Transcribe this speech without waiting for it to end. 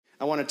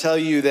I want to tell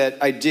you that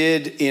I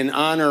did in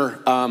honor,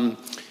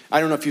 I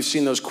don't know if you've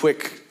seen those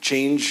quick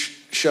change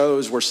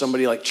shows where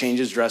somebody like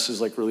changes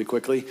dresses like really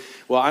quickly.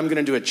 Well, I'm going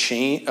to do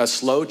a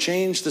slow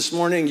change this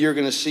morning. You're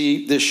going to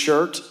see this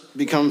shirt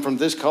become from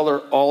this color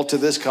all to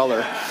this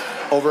color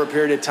over a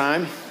period of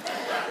time.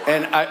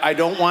 And I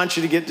don't want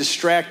you to get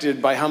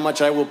distracted by how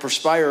much I will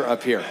perspire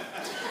up here.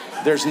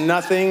 There's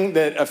nothing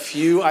that a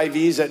few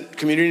IVs at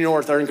Community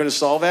North aren't going to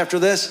solve after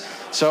this.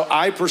 So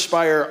I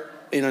perspire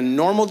in a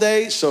normal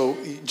day, so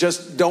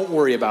just don't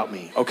worry about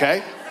me,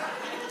 okay?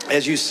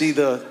 As you see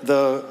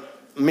the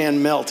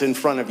man melt in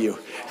front of you.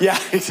 Yeah,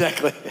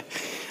 exactly.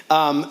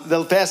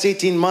 The past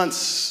 18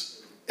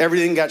 months,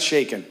 everything got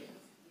shaken.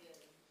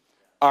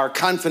 Our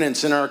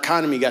confidence in our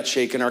economy got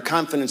shaken. Our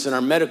confidence in our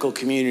medical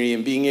community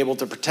and being able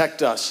to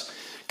protect us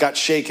got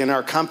shaken.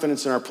 Our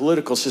confidence in our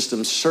political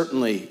system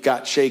certainly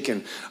got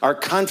shaken. Our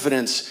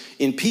confidence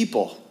in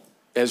people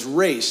as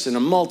race and a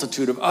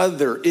multitude of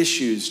other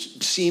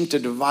issues seem to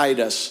divide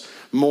us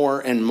more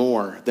and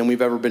more than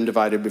we've ever been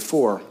divided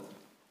before.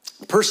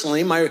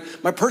 Personally, my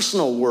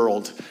personal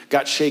world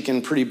got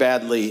shaken pretty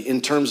badly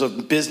in terms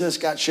of business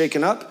got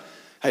shaken up.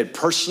 I had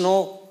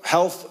personal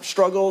health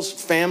struggles,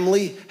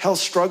 family health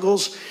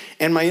struggles,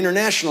 and my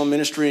international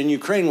ministry in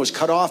Ukraine was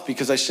cut off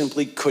because I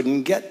simply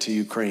couldn't get to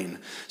Ukraine.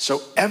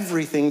 So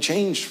everything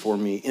changed for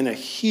me in a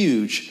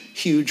huge,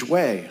 huge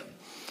way.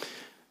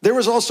 There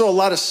was also a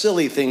lot of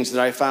silly things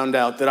that I found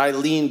out that I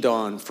leaned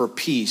on for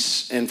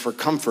peace and for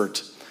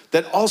comfort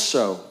that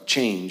also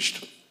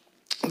changed.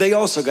 They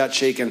also got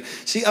shaken.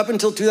 See, up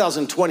until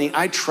 2020,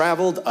 I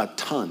traveled a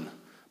ton,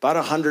 about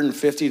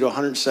 150 to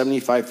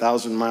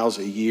 175,000 miles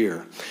a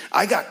year.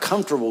 I got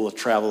comfortable with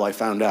travel, I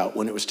found out,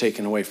 when it was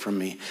taken away from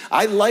me.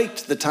 I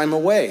liked the time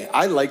away.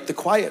 I liked the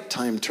quiet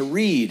time to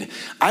read.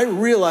 I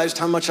realized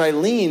how much I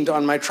leaned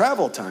on my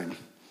travel time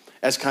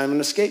as kind of an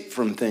escape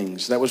from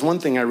things. That was one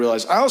thing I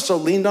realized. I also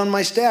leaned on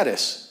my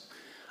status.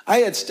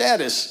 I had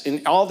status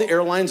in all the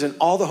airlines and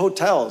all the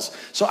hotels.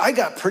 So I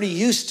got pretty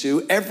used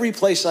to every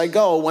place I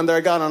go, whether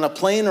I got on a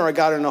plane or I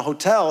got in a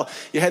hotel,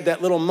 you had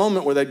that little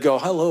moment where they'd go,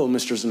 "Hello,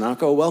 Mr.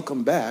 Zanacco,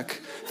 welcome back.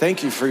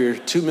 Thank you for your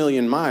 2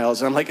 million miles."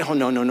 And I'm like, "Oh,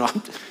 no.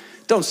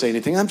 Don't say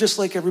anything. I'm just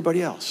like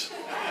everybody else."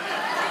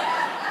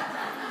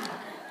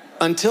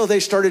 Until they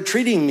started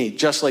treating me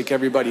just like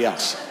everybody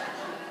else.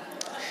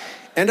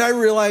 And I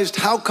realized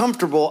how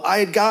comfortable I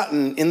had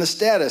gotten in the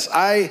status.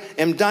 I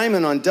am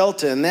Diamond on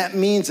Delta, and that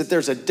means that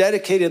there's a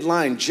dedicated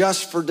line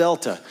just for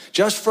Delta,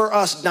 just for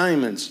us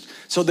Diamonds.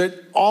 So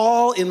that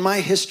all in my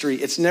history,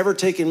 it's never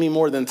taken me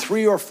more than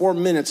 3 or 4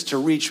 minutes to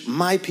reach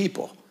my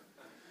people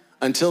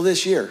until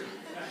this year.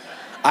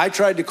 I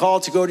tried to call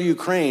to go to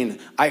Ukraine.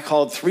 I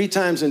called 3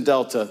 times in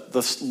Delta.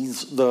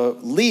 The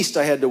least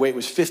I had to wait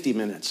was 50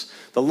 minutes.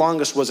 The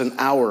longest was an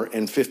hour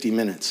and 50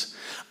 minutes.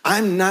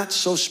 I'm not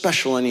so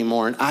special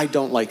anymore, and I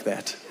don't like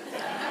that.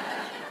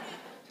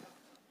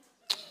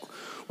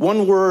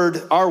 One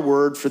word, our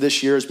word for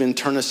this year has been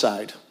turn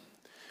aside.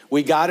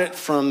 We got it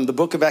from the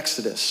book of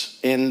Exodus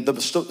in the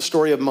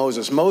story of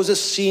Moses. Moses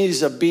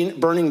sees a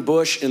burning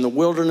bush in the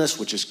wilderness,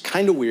 which is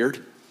kind of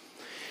weird,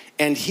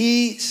 and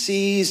he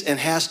sees and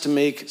has to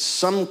make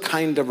some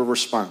kind of a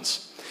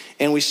response.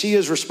 And we see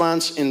his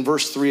response in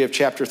verse 3 of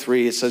chapter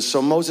 3. It says,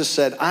 "So Moses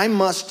said, I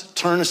must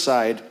turn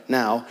aside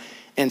now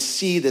and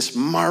see this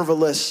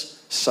marvelous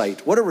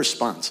sight." What a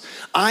response.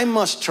 I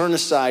must turn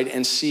aside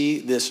and see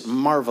this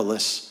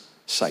marvelous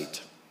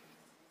sight.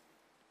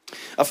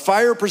 A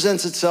fire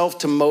presents itself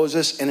to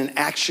Moses and an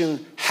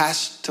action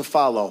has to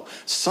follow.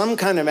 Some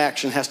kind of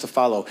action has to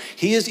follow.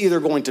 He is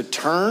either going to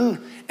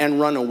turn and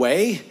run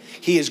away,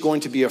 he is going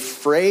to be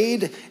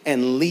afraid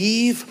and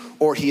leave,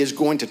 or he is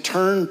going to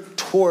turn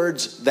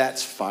towards that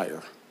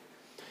fire.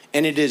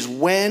 And it is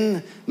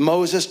when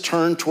Moses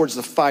turned towards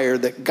the fire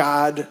that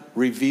God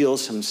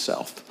reveals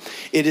himself.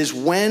 It is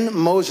when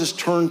Moses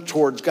turned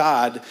towards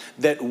God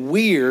that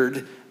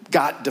weird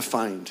got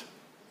defined.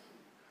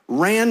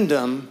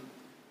 Random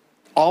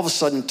all of a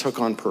sudden took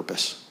on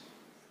purpose.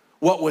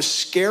 What was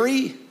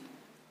scary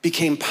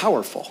became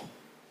powerful.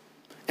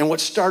 And what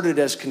started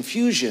as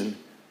confusion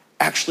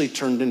actually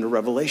turned into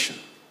revelation.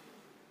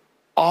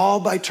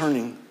 All by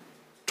turning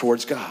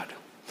towards God.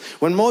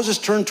 When Moses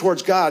turned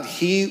towards God,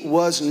 he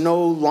was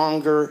no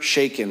longer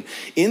shaken.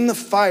 In the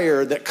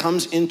fire that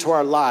comes into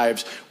our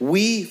lives,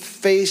 we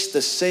face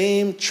the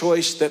same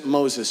choice that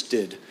Moses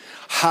did.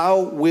 How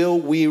will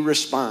we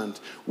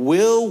respond?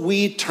 Will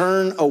we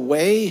turn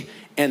away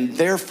and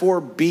therefore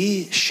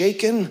be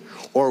shaken?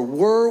 Or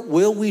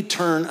will we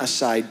turn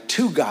aside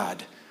to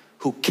God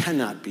who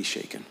cannot be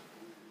shaken?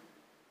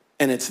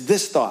 And it's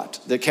this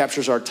thought that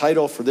captures our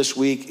title for this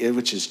week,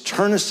 which is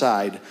turn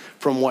aside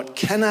from what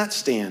cannot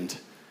stand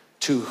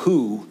to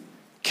who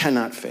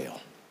cannot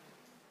fail.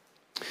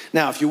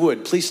 Now, if you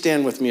would, please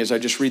stand with me as I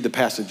just read the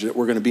passage that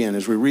we're going to be in.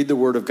 As we read the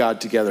Word of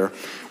God together,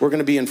 we're going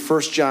to be in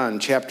 1 John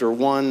chapter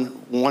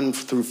 1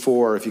 through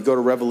 4. If you go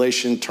to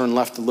Revelation, turn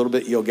left a little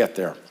bit, you'll get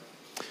there.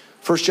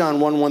 1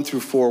 John 1 through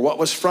 4. What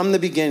was from the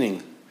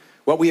beginning,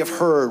 what we have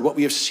heard, what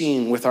we have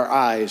seen with our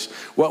eyes,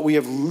 what we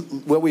have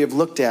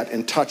looked at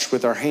and touched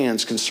with our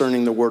hands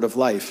concerning the word of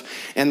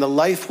life. And the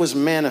life was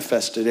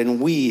manifested, and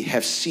we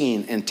have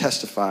seen and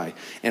testified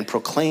and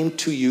proclaimed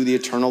to you the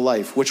eternal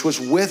life, which was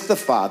with the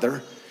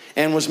Father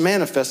and was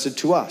manifested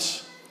to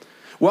us.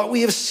 What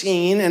we have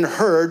seen and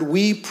heard,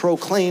 we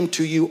proclaim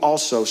to you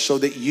also, so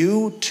that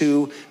you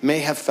too may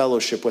have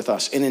fellowship with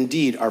us. And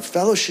indeed, our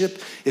fellowship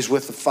is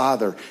with the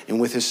Father and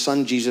with his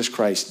Son, Jesus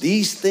Christ.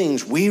 These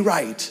things we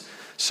write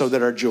so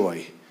that our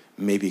joy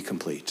may be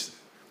complete.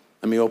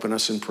 Let me open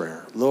us in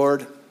prayer.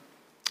 Lord,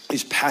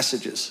 these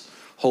passages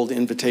hold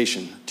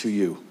invitation to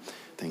you.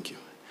 Thank you.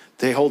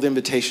 They hold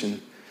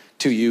invitation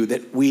to you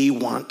that we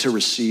want to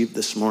receive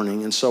this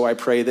morning. And so I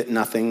pray that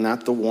nothing,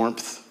 not the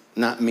warmth,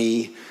 not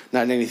me,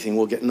 not anything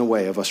will get in the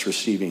way of us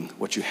receiving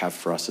what you have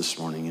for us this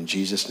morning. In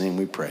Jesus' name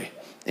we pray.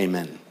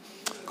 Amen.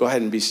 Go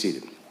ahead and be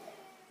seated.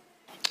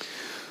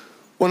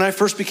 When I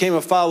first became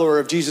a follower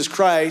of Jesus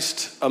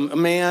Christ, a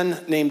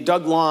man named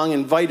Doug Long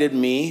invited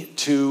me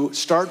to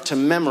start to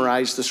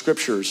memorize the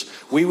scriptures.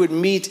 We would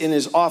meet in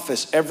his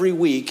office every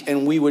week,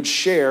 and we would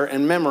share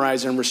and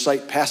memorize and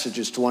recite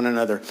passages to one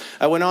another.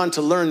 I went on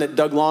to learn that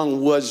Doug Long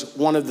was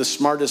one of the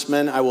smartest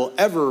men I will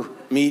ever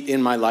meet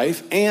in my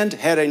life and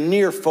had a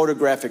near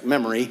photographic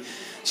memory.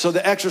 So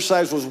the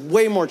exercise was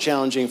way more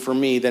challenging for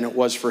me than it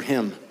was for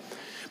him.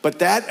 But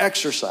that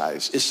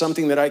exercise is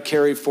something that I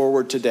carry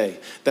forward today.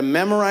 The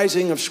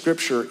memorizing of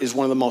scripture is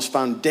one of the most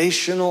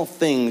foundational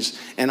things,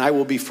 and I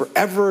will be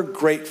forever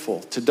grateful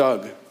to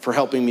Doug for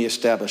helping me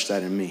establish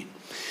that in me.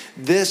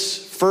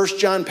 This 1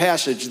 John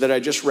passage that I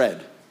just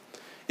read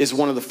is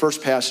one of the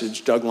first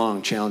passages Doug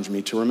Long challenged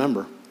me to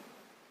remember.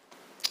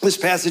 This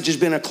passage has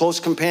been a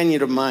close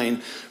companion of mine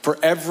for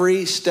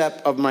every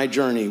step of my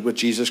journey with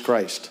Jesus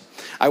Christ.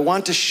 I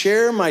want to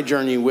share my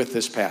journey with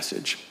this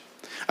passage.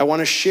 I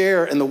want to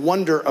share in the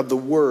wonder of the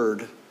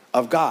word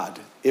of God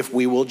if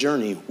we will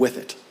journey with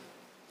it.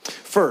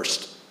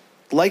 First,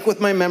 like with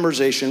my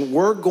memorization,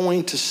 we're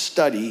going to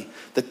study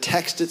the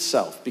text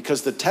itself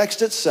because the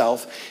text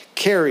itself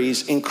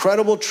carries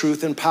incredible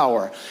truth and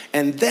power.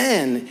 And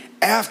then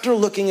after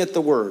looking at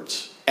the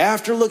words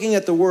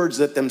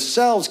that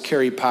themselves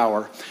carry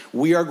power,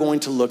 we are going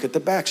to look at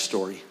the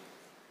backstory.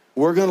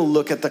 We're going to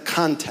look at the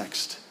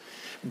context.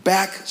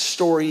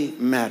 Backstory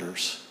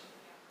matters.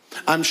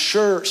 I'm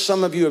sure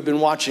some of you have been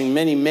watching,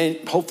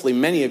 hopefully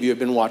many of you have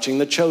been watching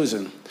The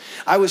Chosen.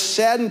 I was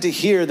saddened to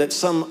hear that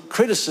some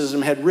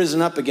criticism had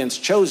risen up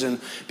against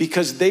Chosen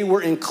because they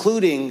were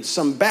including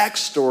some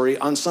backstory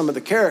on some of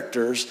the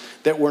characters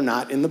that were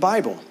not in the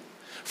Bible.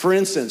 For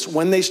instance,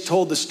 when they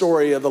told the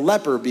story of the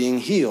leper being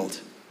healed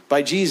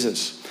by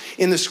Jesus,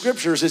 in the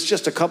scriptures, it's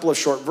just a couple of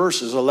short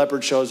verses. A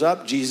leopard shows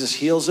up, Jesus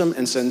heals him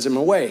and sends him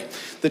away.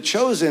 The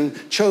Chosen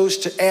chose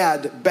to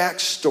add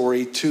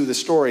backstory to the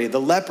story.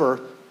 The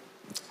leper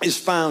is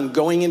found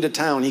going into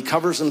town. He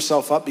covers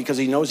himself up because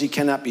he knows he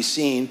cannot be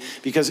seen,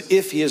 because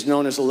if he is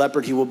known as a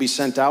leopard, he will be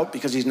sent out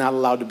because he's not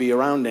allowed to be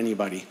around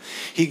anybody.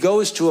 He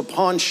goes to a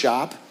pawn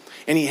shop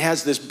and he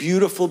has this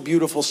beautiful,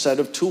 beautiful set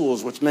of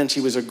tools, which meant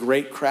he was a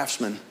great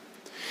craftsman.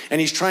 And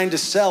he's trying to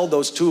sell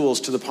those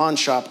tools to the pawn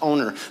shop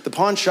owner. The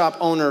pawn shop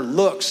owner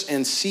looks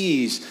and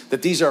sees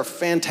that these are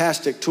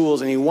fantastic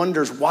tools, and he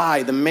wonders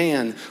why the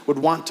man would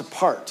want to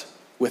part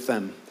with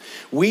them.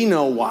 We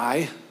know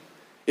why.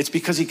 It's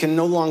because he can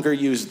no longer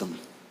use them.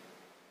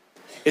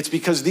 It's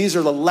because these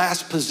are the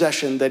last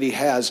possession that he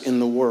has in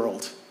the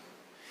world.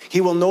 He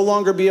will no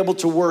longer be able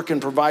to work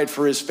and provide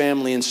for his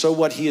family, and so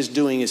what he is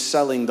doing is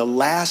selling the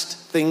last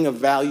thing of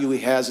value he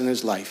has in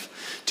his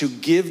life to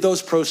give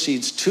those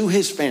proceeds to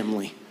his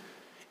family,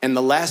 and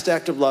the last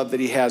act of love that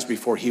he has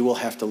before he will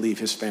have to leave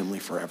his family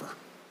forever.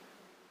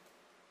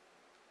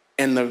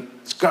 And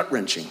it's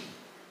gut-wrenching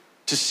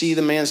to see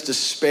the man's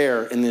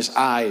despair in his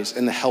eyes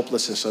and the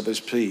helplessness of his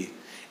plea.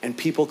 And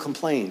people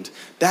complained,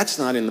 that's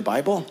not in the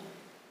Bible.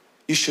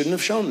 You shouldn't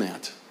have shown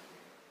that.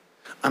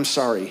 I'm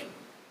sorry.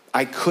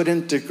 I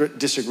couldn't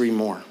disagree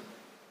more.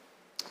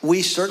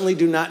 We certainly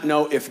do not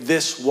know if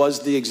this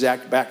was the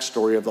exact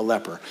backstory of the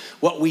leper.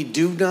 What we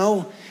do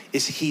know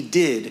is he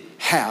did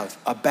have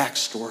a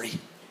backstory.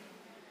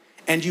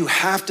 And you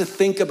have to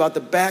think about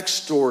the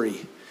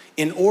backstory.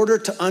 In order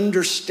to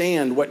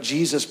understand what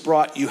Jesus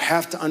brought, you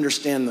have to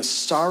understand the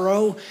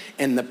sorrow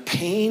and the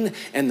pain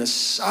and the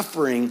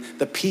suffering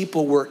the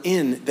people were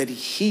in that he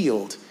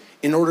healed,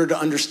 in order to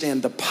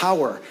understand the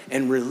power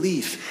and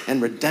relief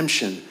and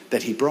redemption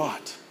that he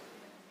brought.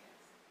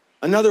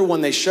 Another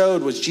one they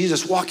showed was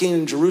Jesus walking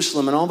in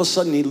Jerusalem, and all of a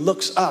sudden he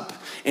looks up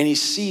and he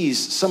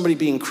sees somebody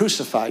being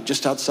crucified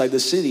just outside the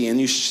city.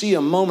 And you see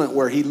a moment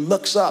where he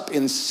looks up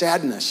in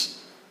sadness.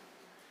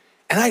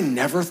 And I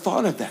never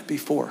thought of that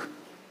before.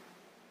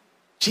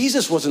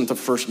 Jesus wasn't the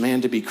first man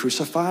to be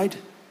crucified.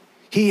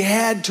 He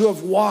had to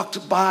have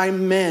walked by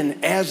men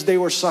as they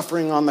were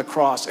suffering on the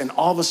cross. And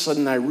all of a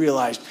sudden I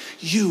realized,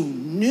 you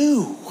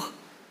knew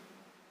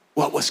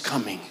what was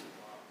coming.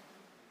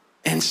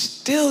 And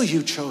still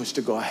you chose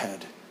to go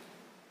ahead.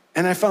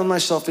 And I found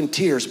myself in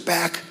tears.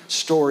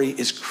 Backstory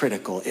is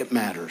critical. It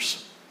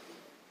matters.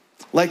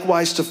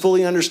 Likewise, to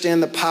fully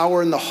understand the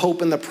power and the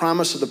hope and the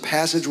promise of the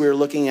passage we are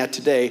looking at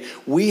today,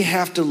 we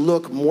have to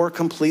look more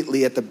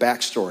completely at the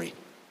backstory.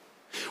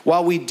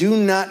 While we do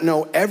not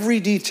know every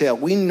detail,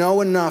 we know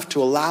enough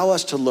to allow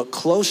us to look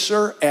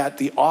closer at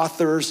the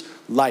author's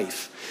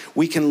life.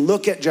 We can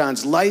look at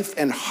John's life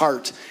and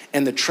heart,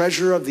 and the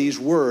treasure of these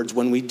words,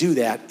 when we do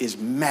that, is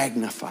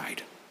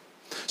magnified.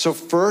 So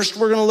first,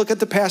 we're going to look at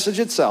the passage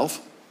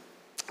itself.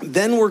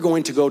 Then we're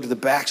going to go to the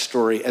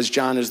backstory as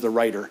John is the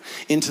writer,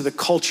 into the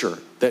culture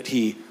that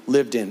he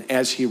lived in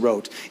as he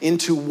wrote,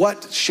 into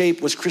what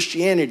shape was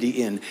Christianity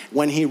in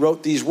when he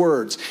wrote these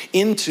words,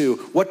 into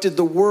what did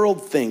the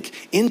world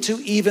think, into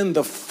even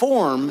the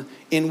form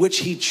in which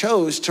he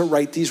chose to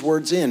write these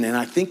words in. And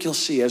I think you'll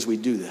see as we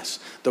do this,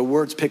 the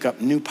words pick up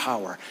new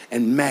power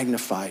and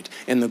magnified,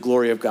 and the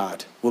glory of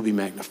God will be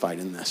magnified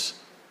in this.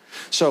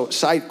 So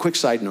quick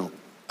side note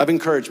of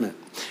encouragement.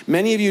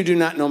 Many of you do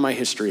not know my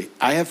history.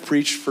 I have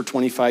preached for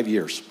 25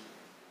 years.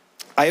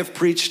 I have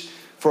preached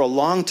for a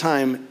long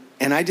time,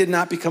 and I did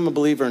not become a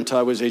believer until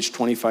I was age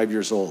 25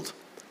 years old.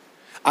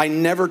 I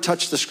never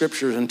touched the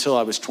scriptures until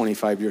I was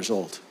 25 years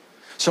old.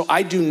 So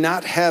I do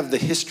not have the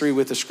history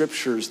with the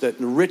scriptures, the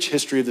rich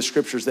history of the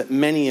scriptures that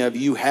many of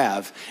you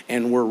have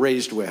and were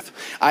raised with.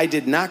 I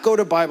did not go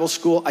to Bible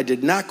school. I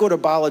did not go to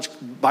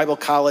Bible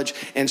college,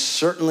 and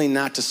certainly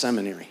not to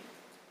seminary.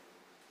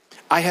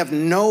 I have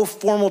no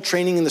formal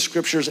training in the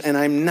scriptures, and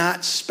I'm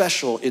not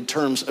special in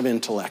terms of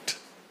intellect.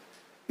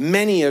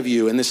 Many of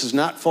you, and this is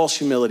not false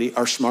humility,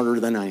 are smarter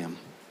than I am.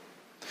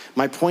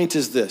 My point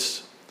is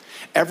this: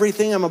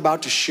 everything I'm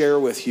about to share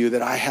with you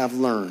that I have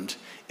learned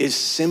is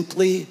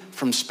simply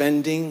from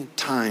spending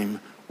time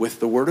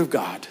with the Word of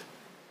God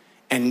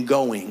and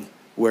going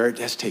where it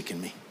has taken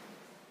me.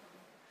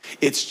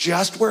 It's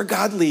just where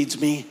God leads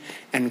me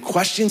and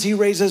questions he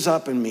raises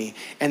up in me,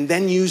 and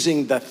then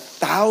using the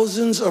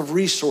thousands of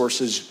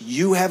resources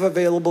you have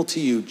available to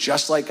you,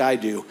 just like I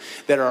do,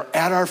 that are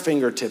at our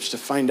fingertips to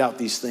find out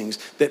these things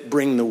that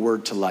bring the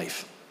word to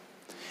life.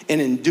 And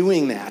in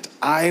doing that,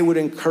 I would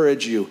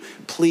encourage you,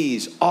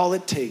 please, all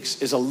it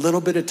takes is a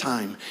little bit of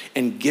time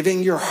and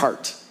giving your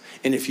heart.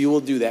 And if you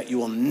will do that, you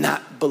will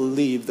not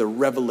believe the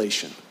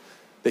revelation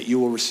that you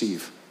will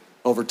receive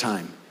over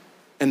time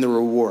and the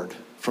reward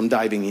from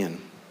diving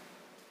in.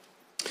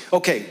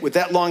 Okay, with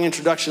that long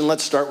introduction,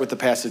 let's start with the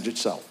passage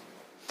itself.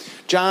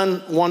 1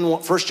 John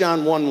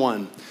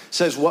 1:1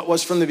 says, what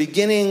was from the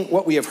beginning,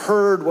 what we have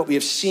heard, what we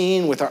have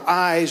seen with our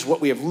eyes,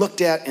 what we have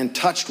looked at and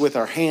touched with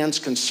our hands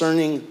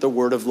concerning the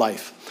word of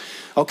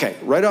life. Okay,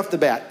 right off the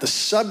bat, the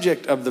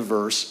subject of the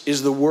verse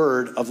is the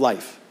word of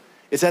life.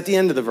 It's at the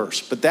end of the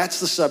verse, but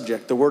that's the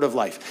subject, the word of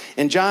life.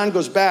 And John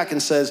goes back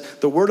and says,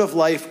 the word of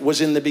life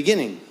was in the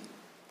beginning.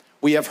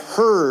 We have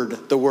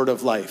heard the word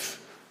of life.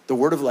 The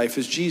word of life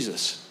is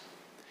Jesus.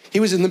 He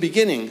was in the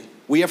beginning.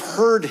 We have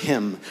heard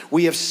him.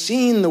 We have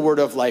seen the word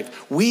of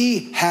life.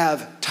 We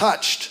have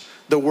touched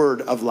the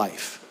word of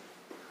life.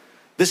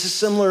 This is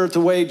similar to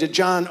the way that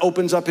John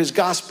opens up his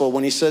gospel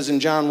when he says in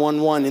John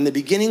 1:1, in the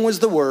beginning was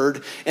the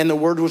word, and the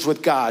word was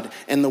with God,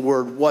 and the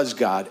word was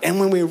God. And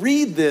when we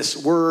read this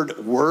word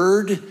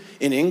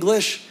in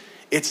English,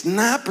 it's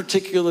not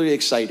particularly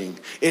exciting.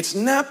 It's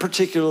not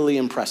particularly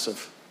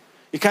impressive.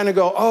 You kind of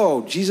go,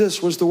 oh,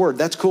 Jesus was the word.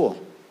 That's cool.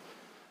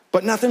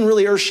 But nothing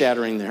really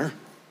earth-shattering there.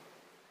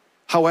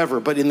 However,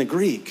 but in the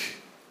Greek,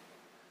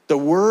 the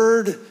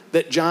word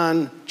that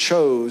John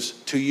chose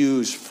to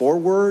use for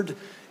word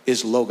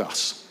is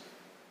logos.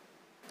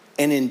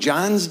 And in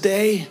John's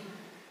day,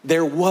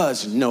 there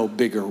was no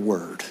bigger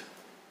word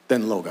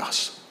than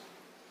logos.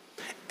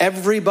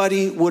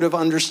 Everybody would have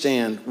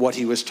understood what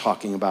he was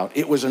talking about.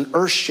 It was an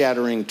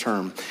earth-shattering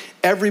term.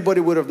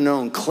 Everybody would have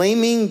known.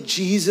 Claiming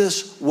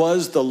Jesus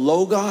was the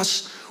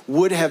logos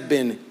would have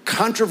been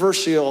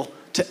controversial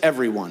to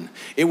everyone.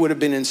 It would have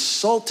been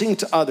insulting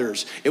to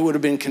others. It would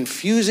have been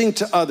confusing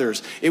to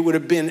others. It would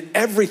have been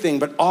everything,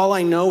 but all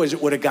I know is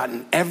it would have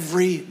gotten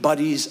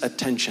everybody's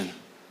attention.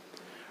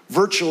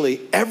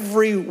 Virtually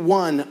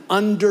everyone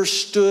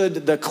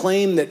understood the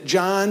claim that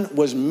John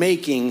was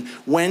making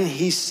when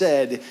he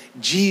said,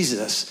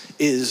 Jesus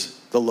is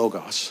the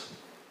Logos.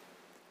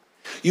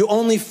 You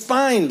only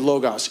find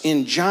Logos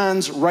in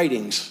John's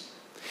writings.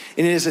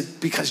 And it is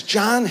because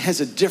John has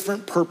a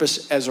different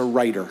purpose as a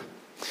writer.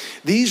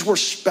 There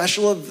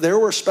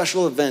were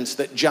special events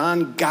that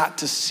John got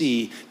to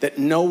see that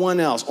no one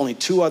else, only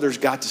two others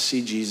got to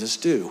see Jesus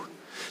do.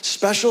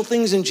 Special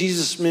things in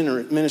Jesus'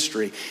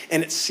 ministry.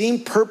 And it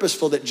seemed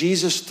purposeful that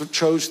Jesus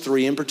chose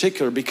three in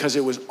particular because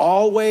it was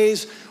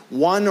always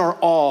one or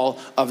all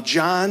of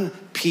John,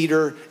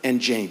 Peter,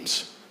 and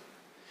James.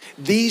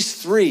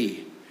 These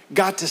three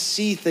got to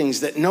see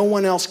things that no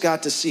one else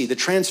got to see. The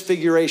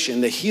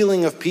transfiguration, the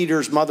healing of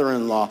Peter's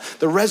mother-in-law,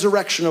 the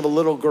resurrection of a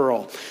little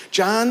girl.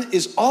 John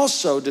is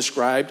also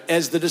described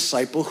as the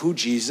disciple who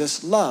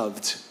Jesus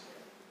loved.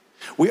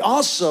 We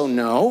also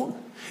know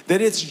that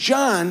it's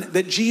John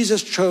that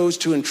Jesus chose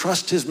to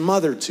entrust his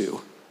mother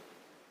to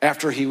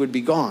after he would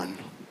be gone.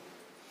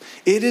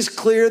 It is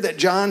clear that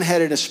John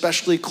had an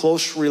especially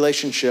close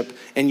relationship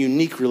and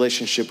unique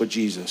relationship with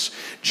Jesus.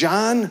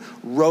 John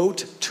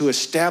wrote to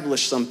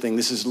establish something.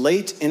 This is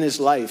late in his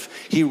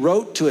life. He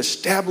wrote to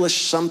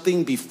establish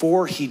something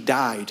before he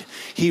died.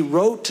 He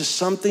wrote to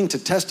something to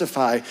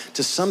testify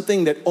to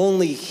something that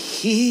only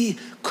he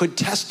could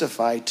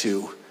testify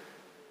to,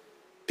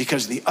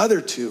 because the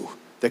other two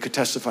that could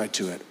testify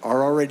to it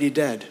are already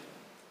dead.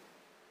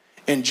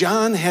 And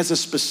John has a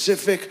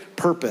specific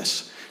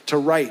purpose to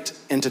write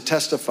and to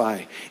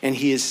testify. And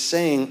he is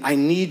saying, I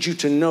need you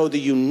to know the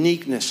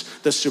uniqueness,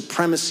 the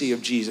supremacy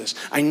of Jesus.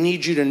 I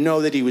need you to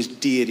know that he was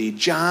deity.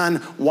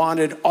 John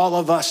wanted all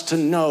of us to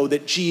know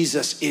that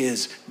Jesus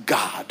is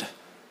God.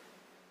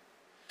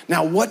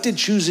 Now, what did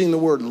choosing the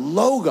word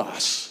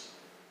logos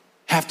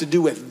have to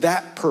do with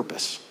that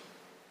purpose?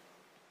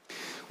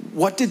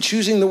 What did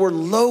choosing the word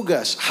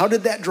logos, how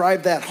did that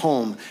drive that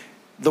home?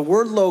 The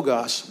word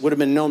logos would have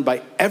been known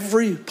by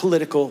every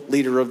political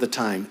leader of the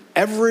time,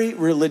 every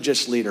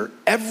religious leader,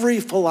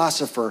 every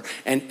philosopher,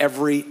 and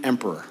every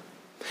emperor.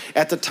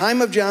 At the time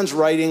of John's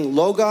writing,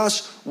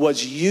 logos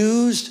was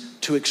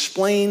used to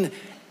explain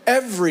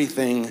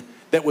everything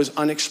that was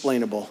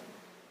unexplainable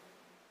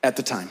at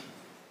the time.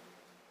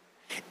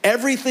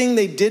 Everything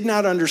they did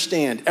not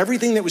understand,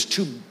 everything that was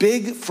too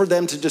big for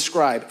them to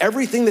describe,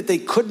 everything that they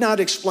could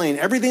not explain,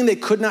 everything they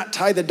could not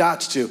tie the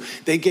dots to,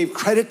 they gave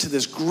credit to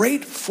this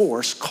great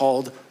force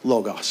called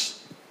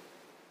logos.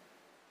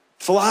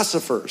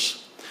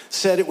 Philosophers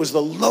said it was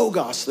the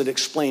logos that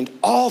explained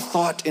all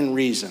thought and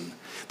reason.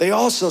 They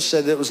also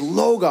said that it was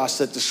logos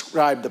that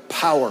described the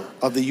power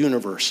of the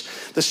universe.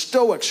 The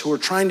Stoics, who were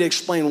trying to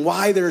explain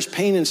why there's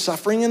pain and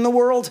suffering in the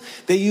world,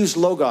 they used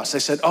logos. They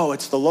said, oh,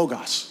 it's the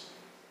logos.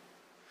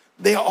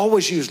 They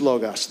always used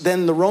logos.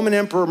 Then the Roman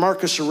Emperor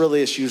Marcus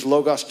Aurelius used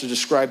logos to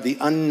describe the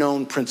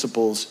unknown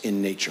principles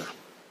in nature.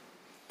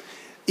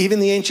 Even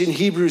the ancient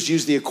Hebrews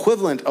used the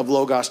equivalent of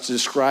logos to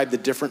describe the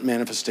different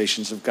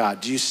manifestations of God.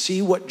 Do you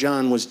see what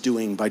John was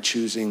doing by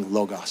choosing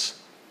logos?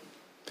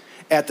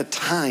 At the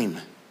time,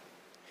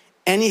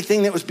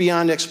 anything that was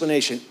beyond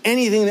explanation,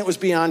 anything that was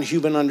beyond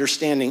human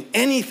understanding,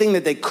 anything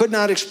that they could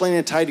not explain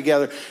and tie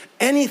together,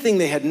 anything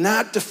they had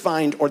not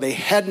defined or they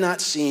had not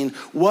seen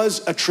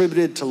was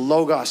attributed to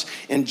logos.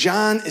 And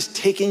John is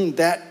taking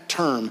that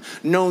term,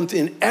 known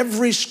in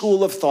every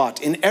school of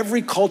thought, in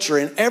every culture,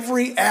 in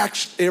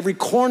every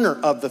corner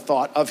of the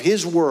thought of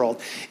his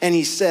world, and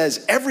he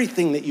says,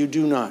 everything that you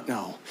do not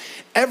know,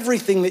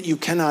 everything that you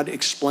cannot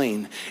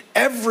explain,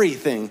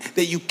 everything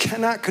that you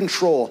cannot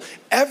control,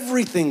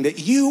 everything that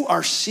you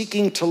are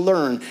seeking to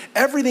learn,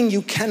 everything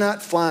you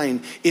cannot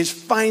find is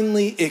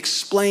finally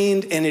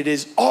explained, and it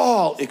is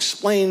all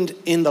explained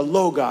in the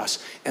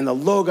Logos, and the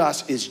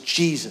Logos is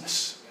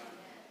Jesus.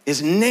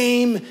 His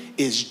name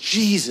is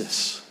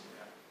Jesus.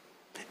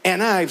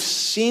 And I've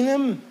seen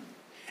him,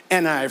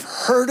 and I've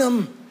heard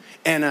him,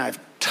 and I've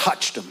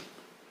touched him.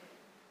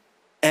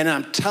 And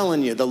I'm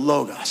telling you, the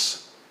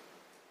Logos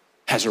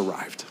has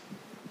arrived.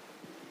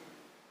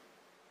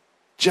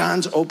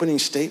 John's opening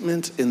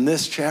statement in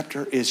this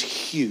chapter is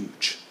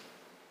huge,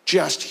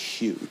 just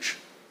huge.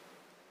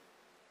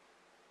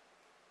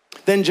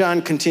 Then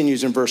John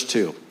continues in verse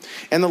 2.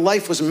 And the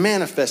life was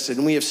manifested,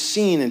 and we have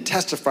seen and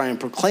testified and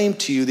proclaimed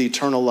to you the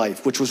eternal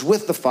life, which was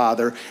with the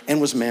Father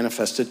and was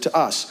manifested to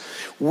us.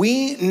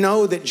 We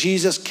know that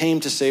Jesus came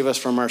to save us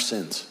from our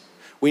sins.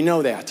 We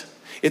know that.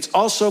 It's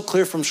also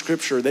clear from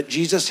Scripture that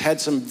Jesus had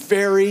some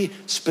very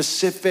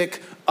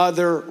specific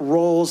other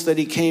roles that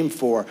he came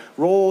for.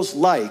 Roles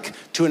like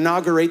to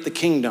inaugurate the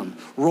kingdom.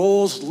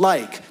 Roles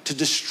like to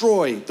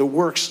destroy the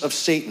works of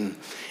Satan.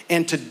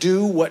 And to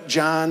do what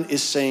John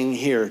is saying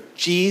here.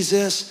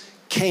 Jesus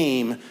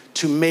came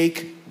to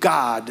make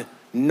God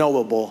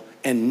knowable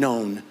and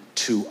known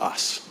to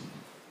us.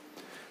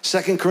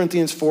 2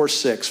 Corinthians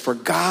 4:6, for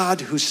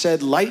God who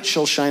said light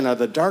shall shine out of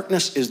the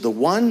darkness is the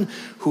one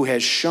who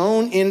has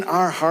shone in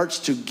our hearts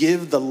to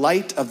give the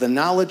light of the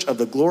knowledge of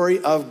the glory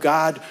of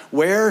God.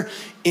 Where?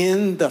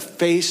 In the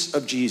face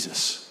of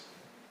Jesus.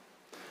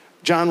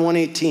 John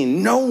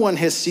 1:18, no one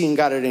has seen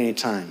God at any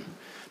time.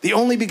 The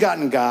only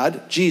begotten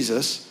God,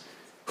 Jesus,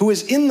 who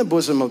is in the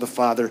bosom of the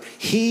Father,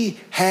 he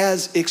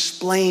has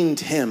explained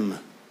him.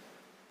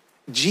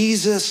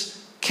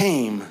 Jesus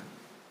came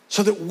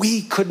so that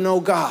we could know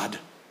God.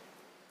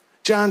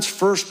 John's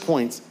first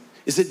point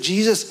is that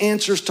Jesus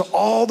answers to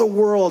all the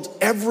world's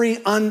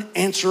every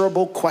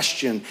unanswerable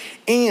question.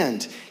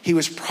 And he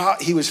was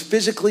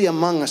physically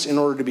among us in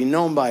order to be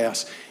known by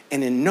us.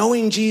 And in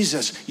knowing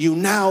Jesus, you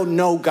now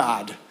know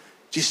God.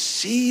 Do you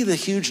see the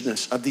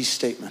hugeness of these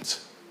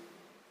statements?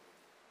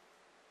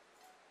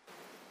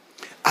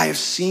 I have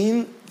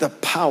seen the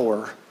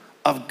power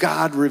of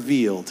God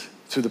revealed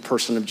through the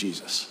person of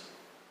Jesus.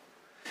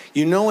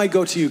 You know, I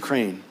go to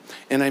Ukraine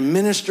and I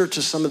minister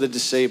to some of the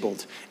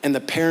disabled, and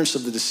the parents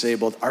of the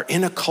disabled are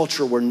in a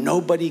culture where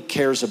nobody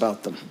cares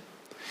about them.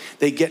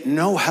 They get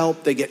no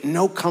help, they get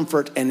no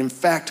comfort, and in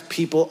fact,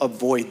 people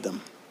avoid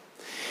them.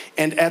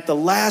 And at the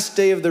last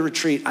day of the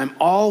retreat, I'm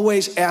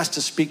always asked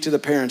to speak to the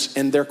parents,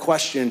 and their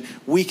question,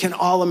 we can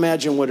all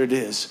imagine what it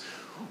is.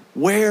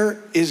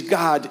 Where is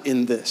God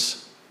in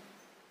this?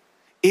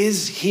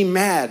 Is he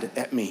mad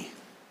at me?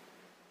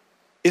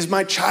 Is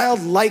my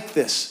child like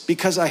this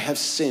because I have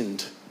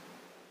sinned?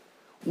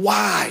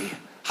 Why?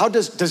 How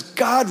does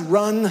God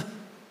run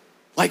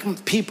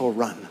like people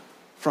run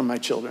from my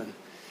children?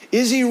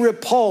 Is he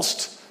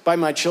repulsed by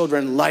my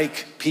children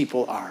like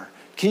people are?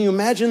 Can you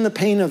imagine the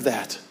pain of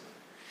that?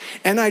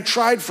 And I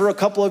tried for a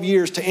couple of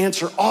years to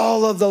answer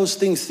all of those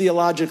things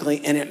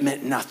theologically, and it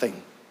meant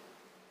nothing.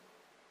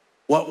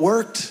 What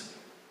worked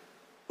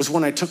was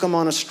when I took them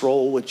on a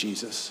stroll with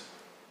Jesus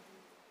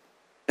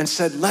and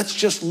said, let's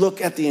just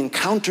look at the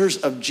encounters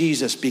of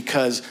Jesus,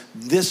 because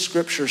this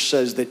scripture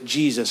says that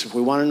Jesus, if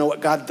we want to know what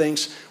God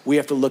thinks, we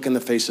have to look in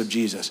the face of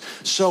Jesus.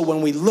 So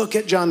when we look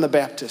at John the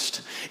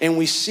Baptist and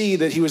we see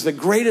that he was the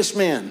greatest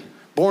man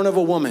born of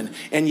a woman,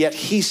 and yet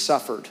he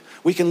suffered,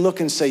 we can look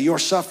and say, your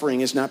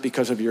suffering is not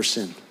because of your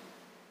sin.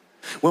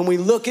 When we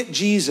look at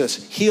Jesus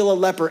heal a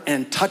leper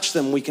and touch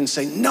them, we can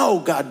say, no,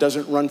 God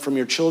doesn't run from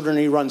your children,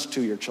 he runs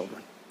to your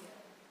children.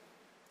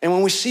 And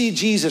when we see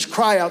Jesus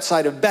cry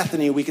outside of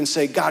Bethany, we can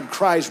say, God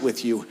cries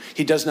with you.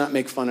 He does not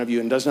make fun of you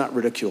and does not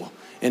ridicule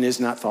and is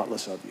not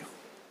thoughtless of you.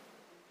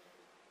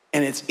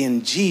 And it's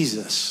in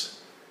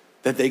Jesus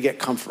that they get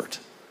comfort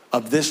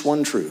of this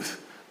one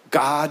truth.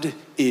 God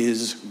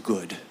is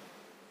good.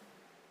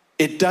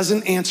 It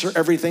doesn't answer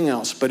everything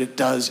else, but it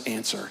does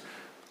answer.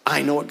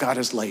 I know what God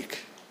is like,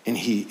 and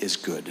he is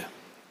good.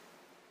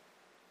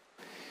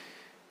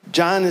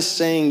 John is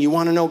saying, you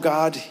want to know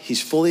God?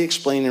 He's fully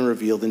explained and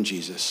revealed in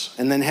Jesus.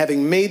 And then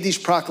having made these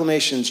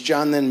proclamations,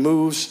 John then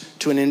moves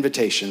to an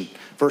invitation.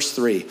 Verse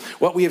 3,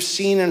 what we have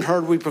seen and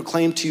heard we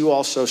proclaim to you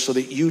also, so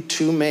that you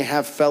too may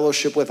have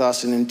fellowship with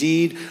us. And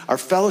indeed, our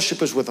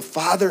fellowship is with the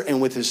Father and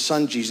with his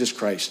Son, Jesus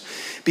Christ.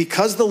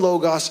 Because the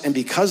Logos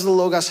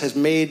has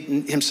made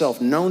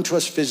himself known to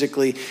us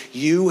physically,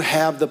 you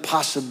have the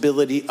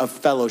possibility of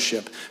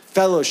fellowship.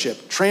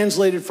 Fellowship,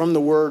 translated from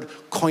the word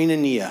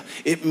koinonia.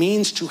 It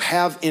means to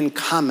have in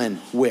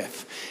common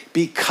with.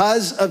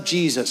 Because of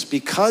Jesus,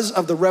 because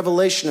of the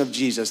revelation of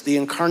Jesus, the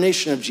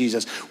incarnation of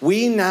Jesus,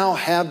 we now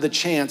have the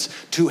chance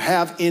to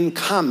have in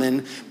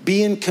common,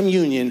 be in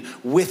communion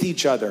with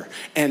each other.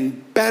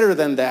 And better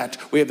than that,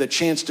 we have the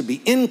chance to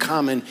be in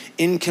common,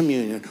 in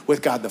communion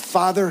with God the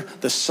Father,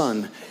 the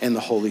Son, and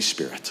the Holy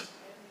Spirit.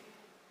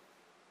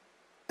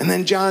 And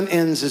then John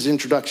ends his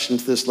introduction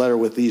to this letter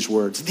with these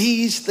words,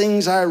 these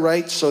things I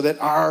write so that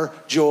our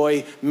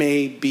joy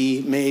may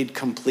be made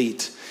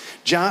complete.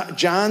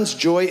 John's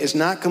joy is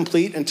not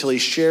complete until he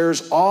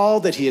shares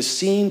all that he has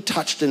seen,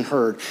 touched, and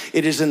heard.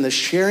 It is in the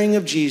sharing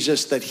of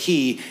Jesus that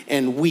he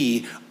and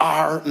we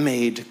are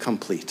made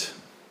complete.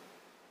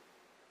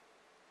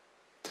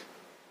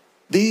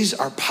 These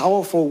are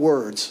powerful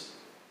words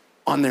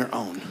on their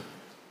own,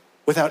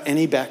 without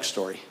any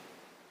backstory.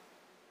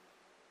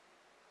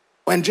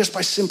 And just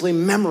by simply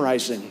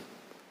memorizing,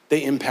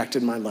 they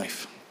impacted my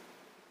life.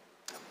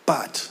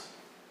 But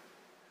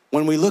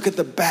when we look at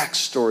the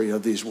backstory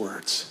of these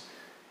words,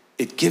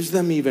 it gives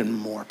them even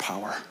more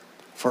power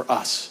for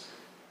us.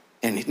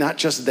 And not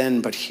just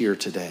then, but here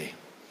today.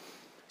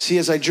 See,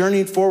 as I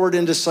journeyed forward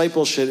in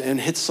discipleship and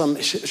hit some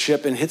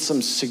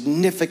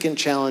significant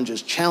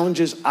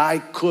challenges I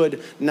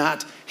could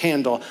not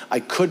handle, I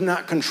could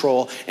not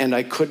control, and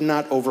I could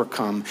not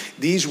overcome.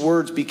 These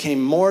words became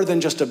more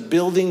than just a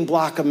building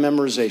block of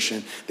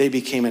memorization. They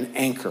became an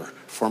anchor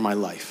for my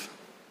life.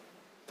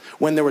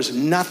 When there was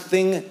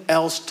nothing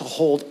else to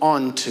hold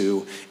on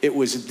to, it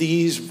was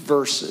these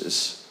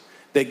verses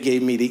that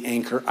gave me the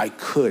anchor I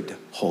could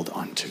hold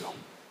on to.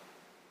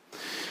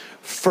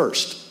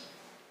 First,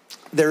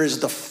 there is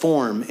the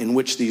form in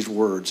which these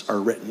words are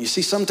written. You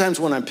see, sometimes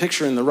when I'm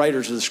picturing the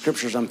writers of the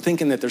scriptures, I'm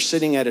thinking that they're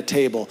sitting at a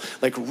table,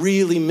 like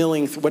really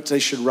milling what they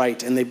should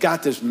write. And they've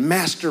got this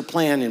master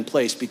plan in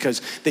place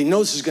because they know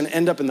this is going to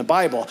end up in the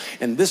Bible.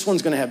 And this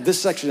one's going to have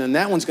this section and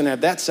that one's going to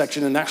have that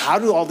section. And how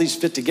do all these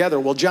fit together?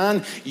 Well,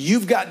 John,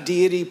 you've got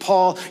deity.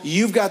 Paul,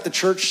 you've got the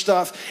church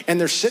stuff. And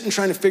they're sitting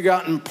trying to figure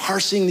out and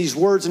parsing these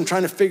words and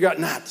trying to figure out,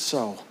 not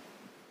so.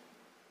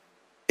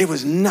 It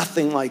was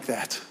nothing like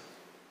that.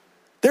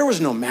 There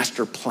was no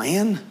master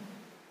plan.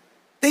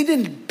 They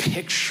didn't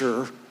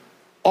picture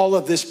all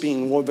of this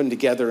being woven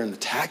together in the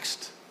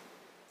text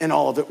and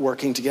all of it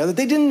working together.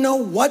 They didn't know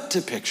what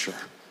to picture.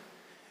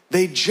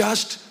 They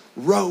just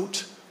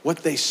wrote what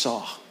they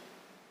saw.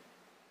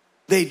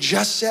 They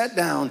just sat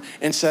down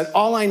and said,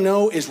 all I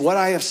know is what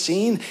I have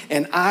seen,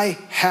 and I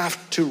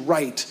have to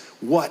write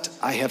what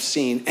I have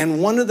seen.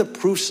 And one of the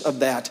proofs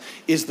of that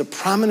is the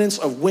prominence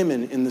of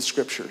women in the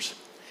scriptures.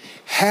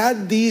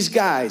 Had these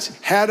guys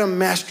had a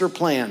master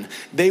plan,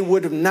 they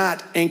would have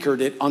not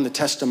anchored it on the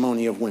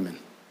testimony of women.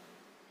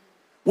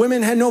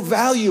 Women had no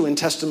value in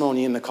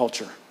testimony in the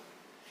culture.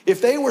 If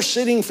they were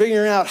sitting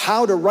figuring out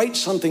how to write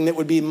something that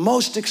would be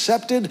most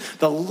accepted,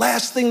 the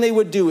last thing they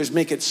would do is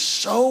make it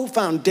so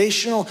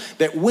foundational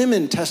that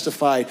women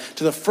testified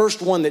to the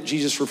first one that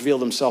Jesus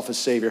revealed himself as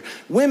Savior.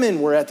 Women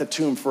were at the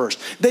tomb first.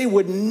 They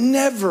would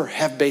never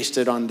have based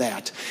it on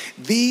that.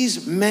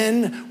 These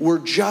men were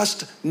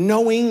just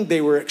knowing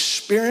they were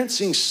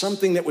experiencing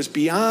something that was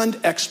beyond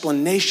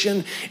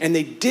explanation, and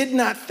they did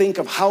not think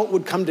of how it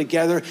would come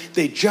together.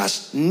 They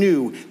just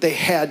knew they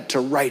had to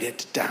write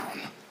it down.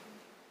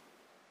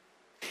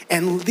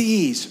 And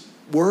these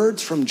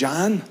words from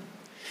John,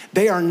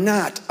 they are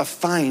not a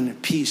fine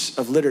piece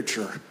of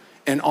literature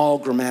and all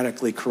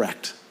grammatically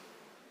correct.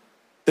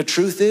 The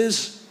truth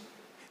is,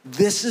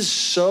 this is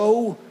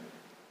so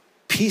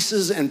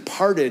pieces and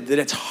parted that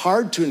it's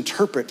hard to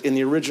interpret in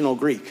the original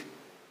Greek.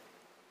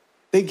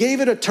 They gave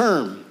it a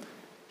term.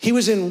 He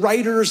was in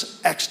writer's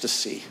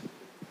ecstasy.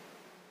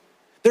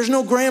 There's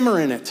no grammar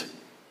in it.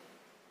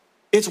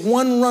 It's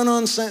one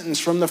run-on sentence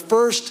from the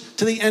first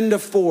to the end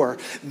of 4.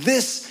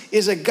 This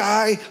is a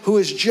guy who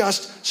is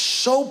just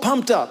so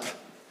pumped up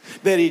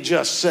that he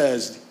just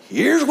says,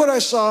 here's what I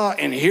saw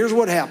and here's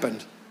what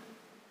happened.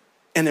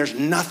 And there's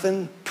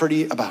nothing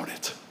pretty about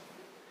it.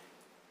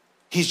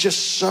 He's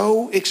just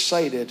so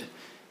excited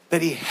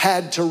that he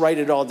had to write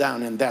it all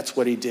down, and that's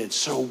what he did.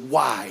 So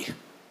why?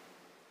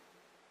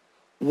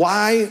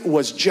 Why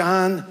was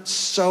John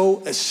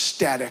so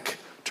ecstatic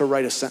to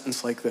write a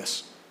sentence like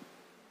this?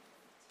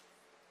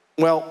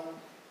 Well,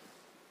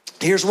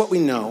 here's what we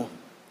know.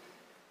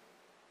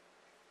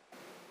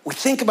 We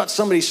think about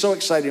somebody so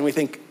excited and we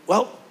think,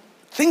 well,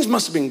 things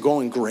must have been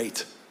going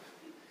great.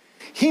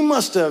 He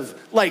must have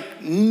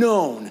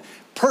known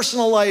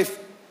personal life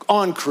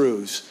on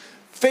cruise.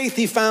 Faith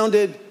he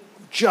founded,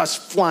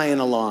 just flying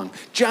along.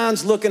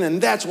 John's looking, and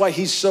that's why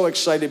he's so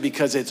excited,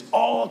 because it's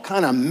all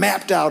kind of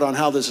mapped out on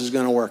how this is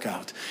going to work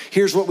out.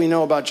 Here's what we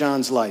know about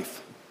John's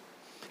life.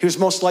 He was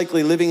most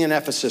likely living in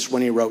Ephesus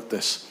when he wrote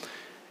this,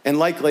 and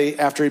likely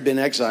after he'd been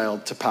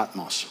exiled to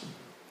Patmos.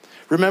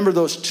 Remember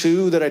those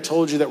 2 that I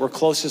told you that were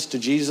closest to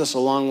Jesus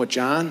along with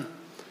John?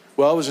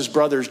 Well, it was his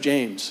brothers,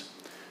 James.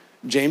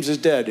 James is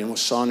dead and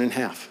was sawn in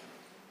half.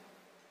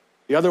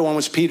 The other one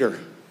was Peter.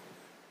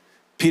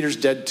 Peter's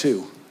dead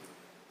too,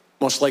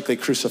 most likely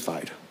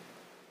crucified.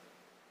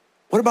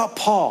 What about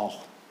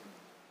Paul?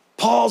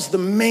 Paul's the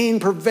main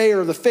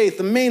purveyor of the faith,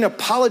 the main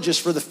apologist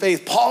for the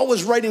faith. Paul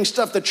was writing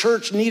stuff the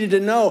church needed to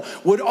know,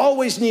 would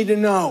always need to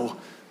know.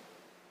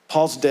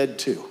 Paul's dead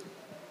too,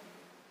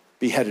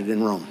 beheaded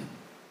in Rome.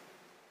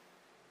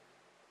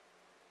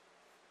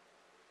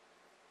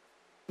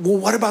 Well,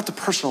 what about the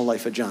personal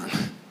life of John?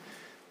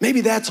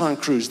 Maybe that's on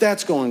cruise,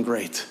 that's going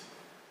great.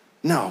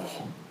 No.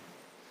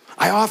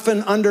 I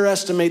often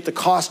underestimate the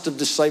cost of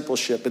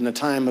discipleship in the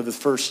time of the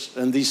first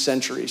and these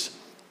centuries.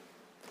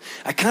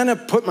 I kind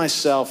of put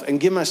myself and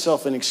give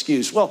myself an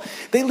excuse. Well,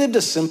 they lived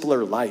a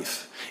simpler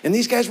life. And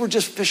these guys were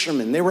just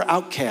fishermen. They were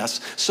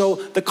outcasts. So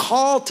the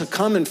call to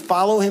come and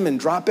follow him and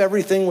drop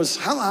everything was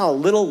somehow a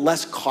little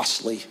less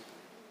costly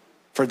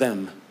for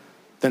them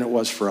than it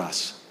was for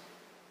us.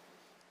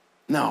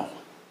 No.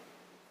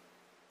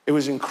 It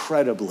was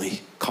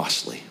incredibly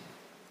costly.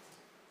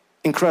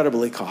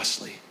 Incredibly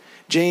costly.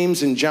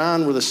 James and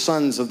John were the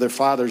sons of their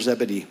father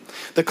Zebedee.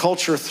 The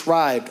culture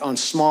thrived on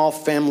small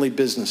family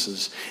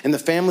businesses, and the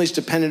families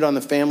depended on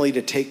the family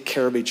to take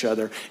care of each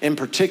other. In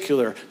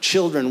particular,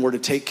 children were to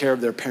take care of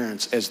their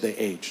parents as they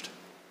aged.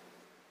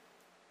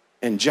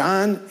 And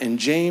John and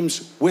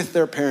James, with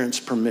their parents'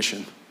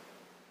 permission,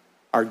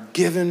 are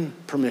given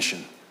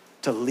permission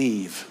to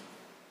leave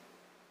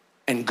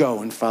and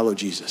go and follow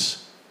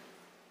Jesus.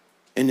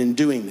 And in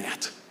doing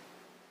that,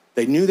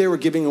 they knew they were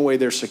giving away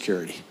their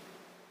security,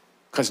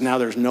 because now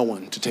there's no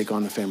one to take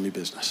on the family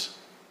business.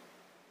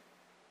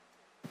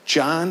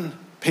 John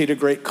paid a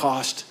great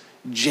cost,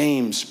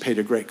 James paid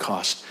a great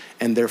cost,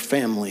 and their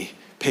family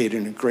paid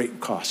a great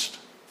cost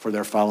for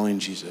their following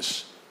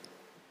Jesus.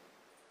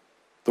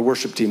 The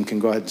worship team can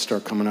go ahead and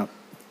start coming up.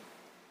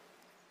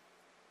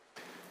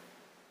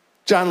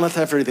 John left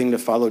everything to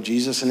follow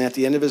Jesus, and at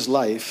the end of his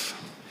life,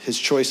 his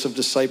choice of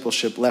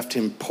discipleship left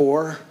him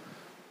poor,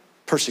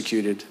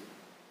 persecuted,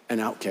 and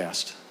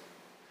outcast.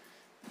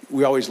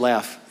 We always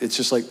laugh. It's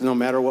just like, no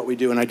matter what we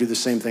do, and I do the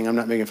same thing. I'm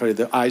not making fun of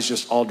it. The eyes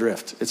just all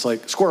drift. It's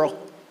like, squirrel.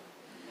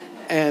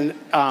 And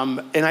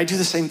I do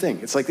the same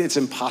thing. It's like, it's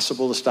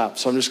impossible to stop.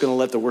 So I'm just going to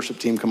let the worship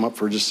team come up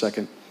for just a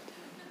second.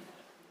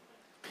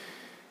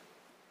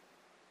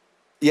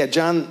 Yeah,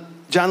 John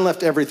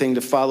left everything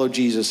to follow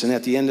Jesus, and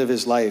at the end of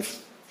his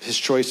life, his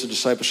choice of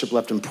discipleship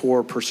left him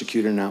poor,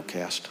 persecuted, and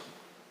outcast.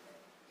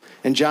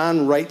 And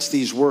John writes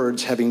these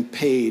words having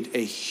paid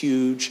a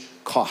huge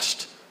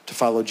cost to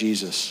follow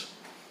Jesus.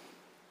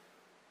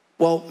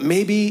 Well,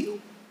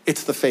 maybe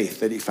it's the faith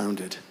that he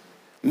founded.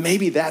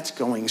 Maybe that's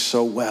going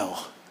so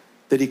well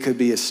that he could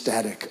be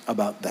ecstatic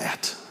about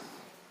that.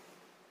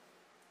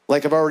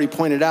 Like I've already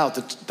pointed out,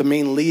 the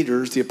main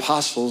leaders, the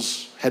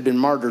apostles, had been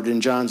martyred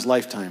in John's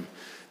lifetime.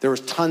 There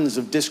was tons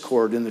of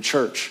discord in the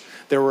church.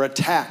 There were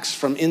attacks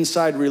from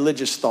inside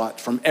religious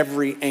thought from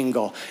every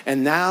angle.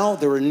 And now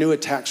there were new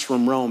attacks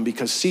from Rome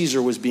because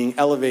Caesar was being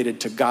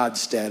elevated to God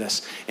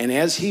status. And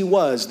as he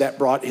was, that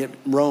brought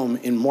Rome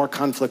in more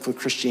conflict with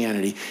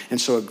Christianity. And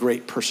so a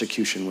great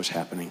persecution was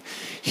happening.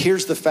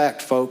 Here's the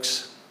fact,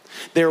 folks.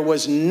 There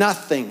was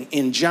nothing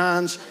in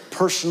John's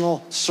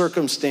personal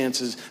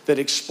circumstances that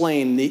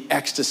explained the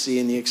ecstasy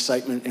and the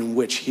excitement in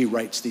which he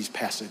writes these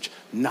passages.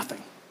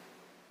 Nothing.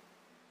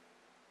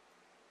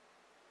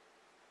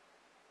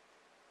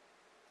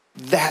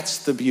 That's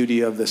the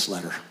beauty of this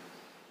letter.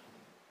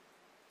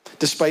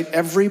 Despite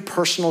every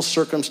personal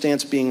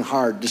circumstance being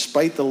hard,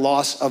 despite the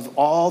loss of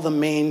all the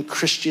main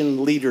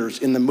Christian leaders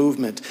in the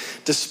movement,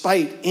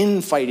 despite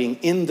infighting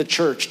in the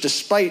church,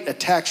 despite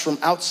attacks from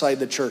outside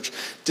the church,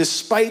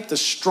 despite the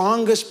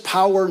strongest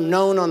power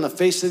known on the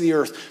face of the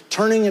earth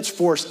turning its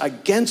force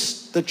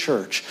against the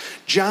church,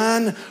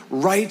 John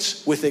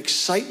writes with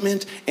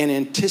excitement and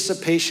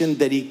anticipation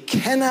that he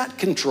cannot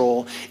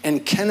control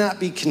and cannot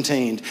be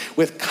contained,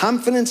 with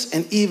confidence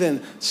and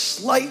even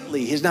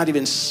slightly, he's not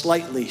even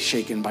slightly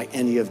shaken by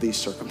any of these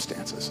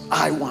circumstances.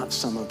 I want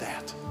some of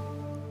that.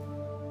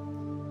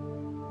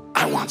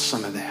 I want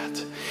some of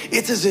that.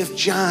 It's as if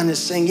John is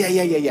saying,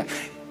 yeah.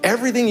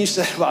 Everything you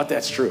said about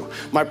that's true.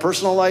 My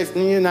personal life,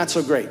 not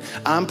so great.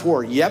 I'm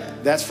poor.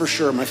 Yep, that's for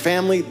sure. My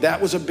family, that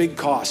was a big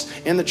cost.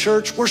 In the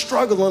church, we're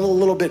struggling a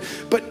little bit.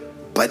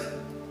 But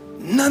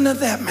none of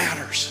that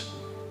matters.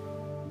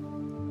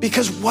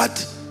 Because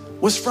what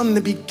was from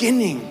the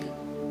beginning,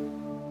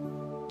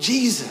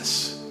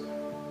 Jesus,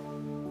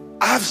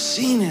 I've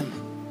seen him.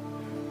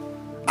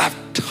 I've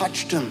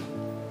touched him.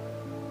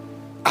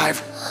 I've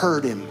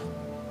heard him.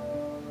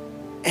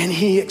 And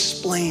he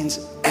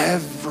explains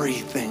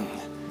everything.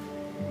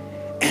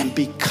 And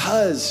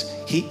because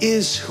he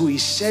is who he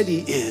said he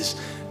is,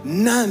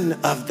 none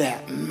of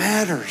that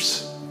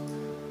matters.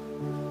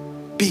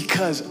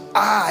 Because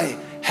I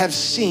have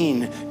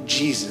seen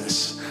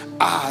Jesus.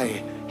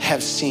 I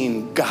have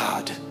seen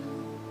God.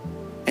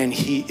 And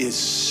he is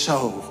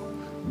so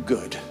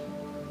good.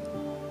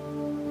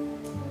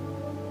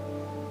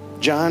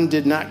 John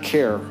did not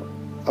care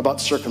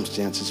about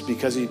circumstances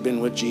because he'd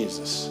been with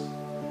Jesus.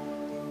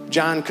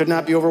 John could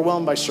not be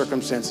overwhelmed by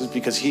circumstances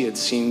because he had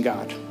seen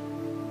God.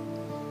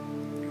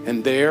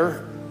 And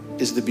there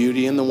is the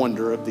beauty and the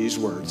wonder of these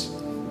words.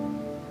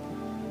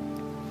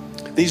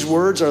 These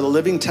words are the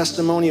living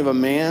testimony of a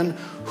man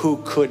who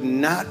could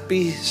not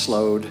be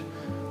slowed,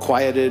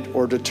 quieted,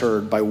 or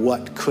deterred by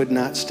what could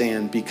not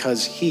stand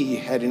because he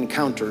had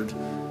encountered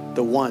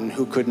the one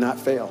who could not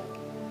fail.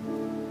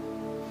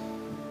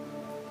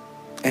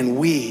 And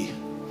we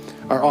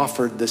are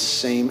offered this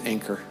same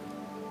anchor.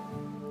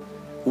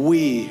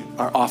 We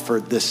are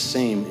offered this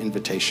same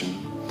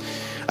invitation.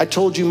 I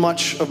told you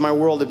much of my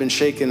world had been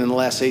shaken in the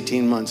last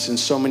 18 months in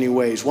so many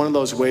ways. One of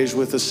those ways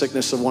with the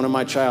sickness of one of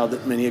my child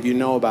that many of you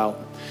know about.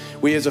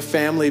 We as a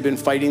family have been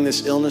fighting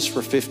this illness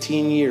for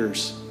 15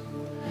 years.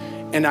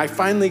 And I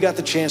finally got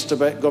the chance to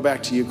go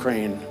back to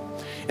Ukraine.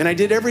 And I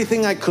did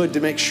everything I could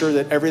to make sure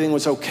that everything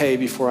was okay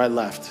before I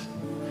left.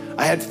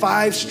 I had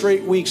 5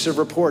 straight weeks of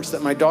reports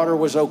that my daughter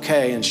was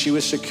okay and she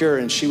was secure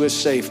and she was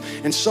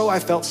safe. And so I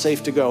felt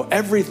safe to go.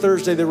 Every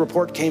Thursday the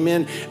report came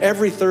in.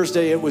 Every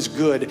Thursday it was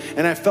good.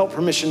 And I felt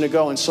permission to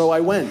go. And so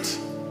I went.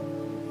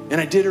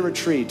 And I did a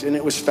retreat and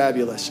it was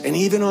fabulous. And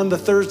even on the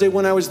Thursday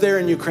when I was there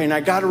in Ukraine,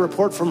 I got a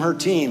report from her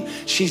team.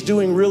 She's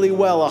doing really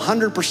well,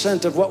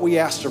 100% of what we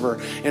asked of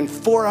her. And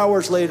 4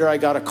 hours later, I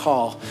got a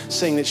call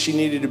saying that she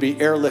needed to be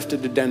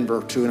airlifted to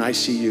Denver to an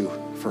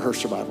ICU for her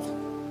survival.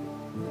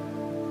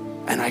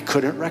 And I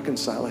couldn't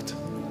reconcile it.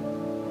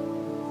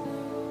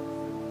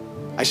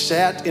 I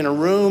sat in a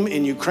room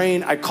in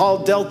Ukraine. I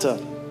called Delta.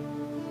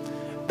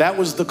 That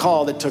was the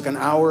call that took 1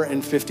 hour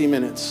and 50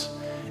 minutes.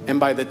 And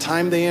by the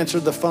time they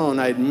answered the phone,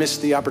 I had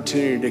missed the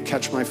opportunity to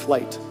catch my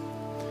flight.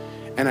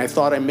 And I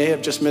thought I may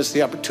have just missed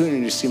the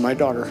opportunity to see my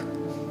daughter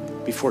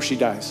before she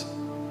dies.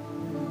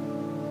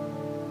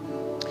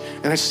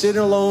 And I sit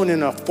alone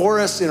in a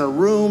forest, in a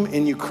room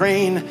in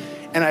Ukraine,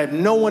 and I have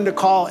no one to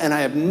call, and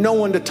I have no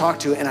one to talk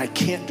to, and I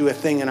can't do a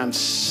thing, and I'm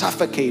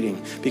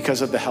suffocating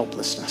because of the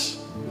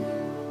helplessness.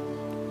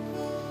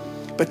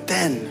 But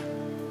then,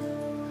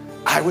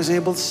 I was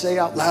able to say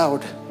out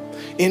loud,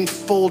 in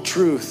full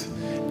truth,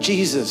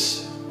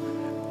 Jesus,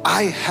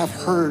 I have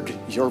heard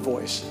your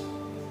voice.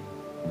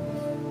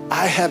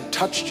 I have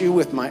touched you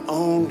with my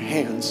own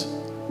hands,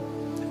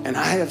 and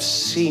I have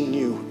seen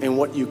you and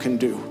what you can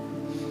do.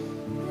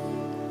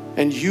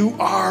 And you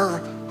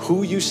are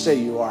who you say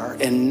you are,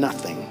 and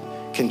nothing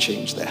can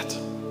change that.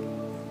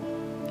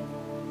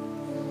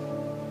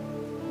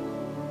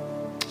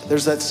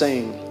 There's that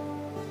saying,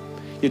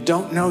 you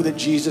don't know that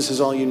Jesus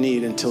is all you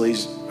need until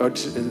he's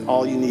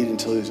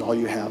all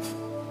you have.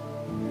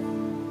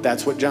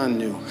 That's what John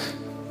knew.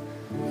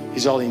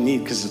 He's all he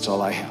needs because it's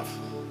all I have.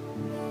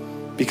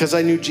 Because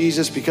I knew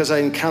Jesus, because I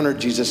encountered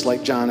Jesus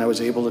like John, I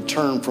was able to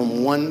turn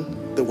from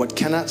what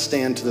cannot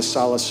stand to the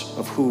solace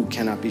of who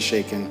cannot be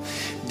shaken.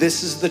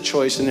 This is the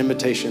choice and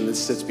invitation that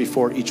sits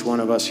before each one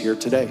of us here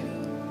today.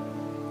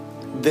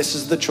 this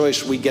is the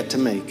choice we get to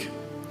make.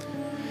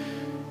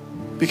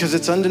 Because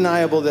it's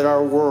undeniable that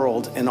our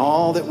world and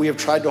all that we have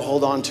tried to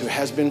hold on to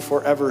has been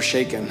forever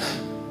shaken.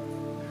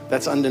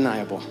 That's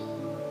undeniable.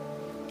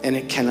 And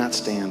it cannot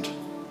stand.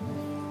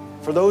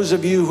 For those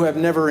of you who have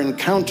never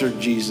encountered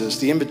Jesus,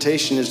 the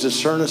invitation is to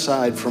turn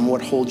aside from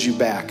what holds you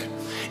back.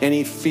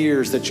 Any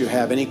fears that you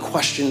have, any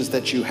questions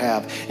that you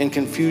have, and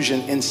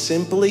confusion, and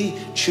simply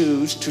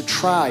choose to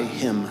try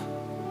him.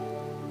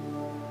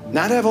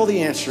 Not have all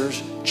the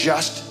answers,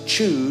 just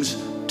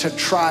choose to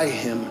try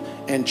him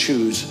and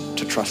choose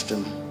to trust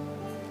him.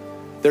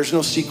 There's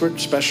no secret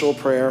special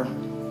prayer.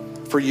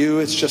 For you,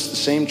 it's just the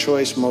same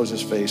choice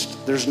Moses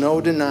faced. There's no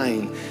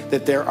denying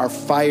that there are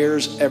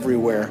fires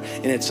everywhere,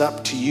 and it's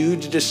up to you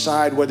to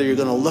decide whether you're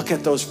going to look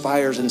at those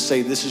fires and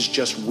say, this is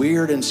just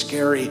weird and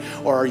scary,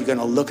 or are you going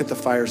to look at the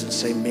fires and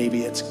say,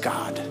 maybe it's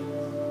God,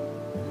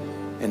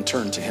 and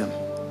turn to him.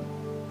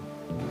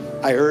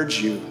 I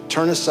urge you,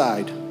 turn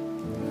aside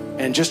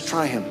and just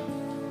try him.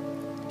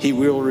 He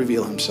will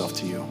reveal himself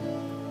to you.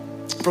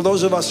 For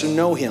those of us who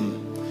know him,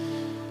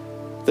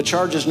 the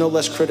charge is no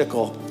less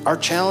critical. Our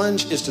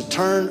challenge is to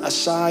turn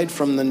aside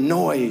from the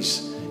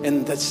noise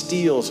and that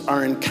steals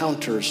our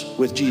encounters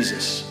with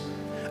Jesus,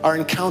 our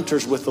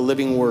encounters with the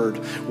living word.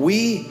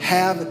 We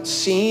have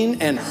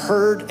seen and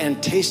heard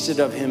and tasted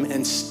of him,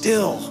 and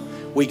still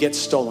we get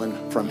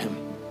stolen from him.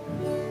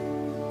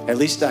 At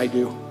least I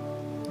do.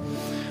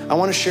 I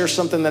want to share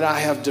something that I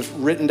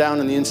have written down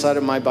in the inside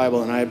of my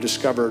Bible, and I have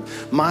discovered.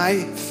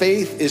 My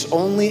faith is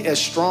only as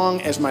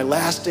strong as my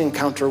last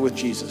encounter with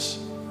Jesus.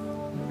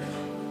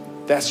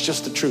 That's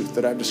just the truth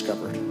that I've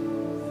discovered.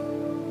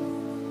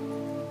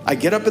 I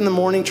get up in the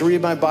morning to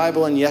read my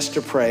Bible and yes,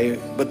 to pray,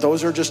 but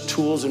those are just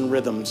tools and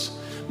rhythms.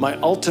 My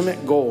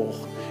ultimate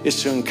goal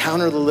is to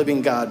encounter the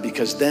living God,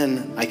 because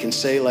then I can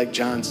say, like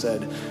John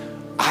said,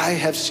 I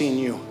have seen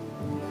you,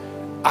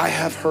 I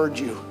have heard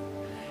you,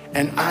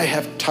 and I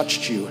have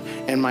touched you,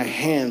 and my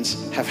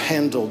hands have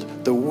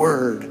handled the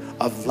word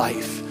of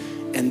life.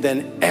 And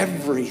then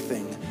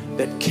everything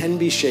that can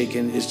be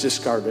shaken is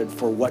discarded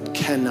for what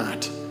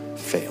cannot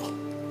fail.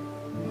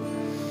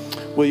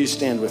 Will you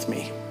stand with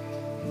me?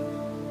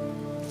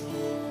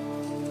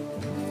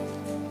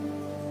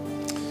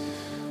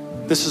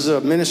 This is a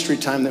ministry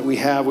time that we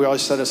have. We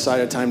always set aside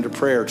a time to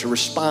prayer, to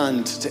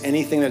respond to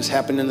anything that has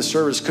happened in the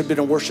service. Could be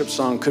a worship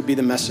song, could be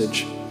the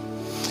message.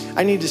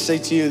 I need to say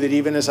to you that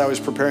even as I was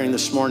preparing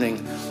this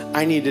morning,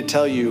 I need to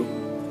tell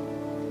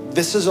you,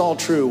 this is all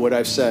true, what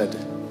I've said,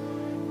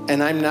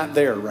 and I'm not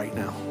there right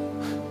now.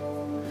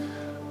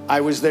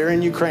 I was there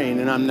in Ukraine,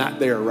 and I'm not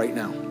there right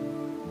now.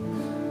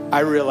 I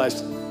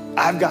realized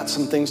I've got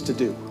some things to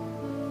do.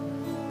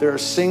 There are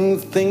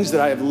things that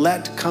I have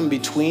let come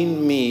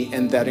between me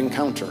and that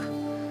encounter.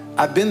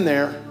 I've been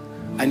there.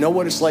 I know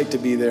what it's like to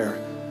be there.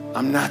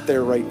 I'm not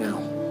there right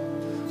now.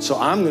 So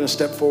I'm going to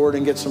step forward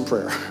and get some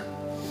prayer.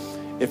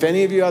 If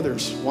any of you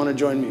others want to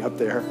join me up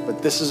there,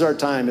 but this is our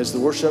time as the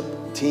worship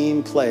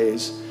team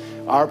plays.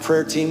 Our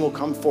prayer team will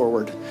come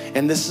forward,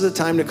 and this is the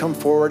time to come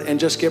forward and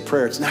just get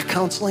prayer. It's not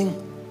counseling.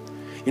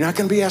 You're not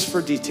going to be asked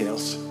for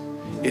details.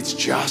 It's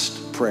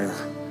just prayer.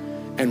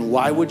 And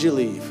why would you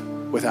leave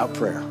without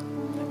prayer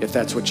if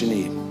that's what you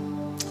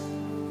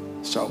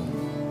need? So,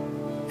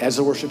 as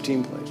the worship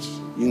team plays,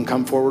 you can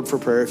come forward for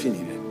prayer if you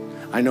need it.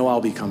 I know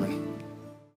I'll be coming.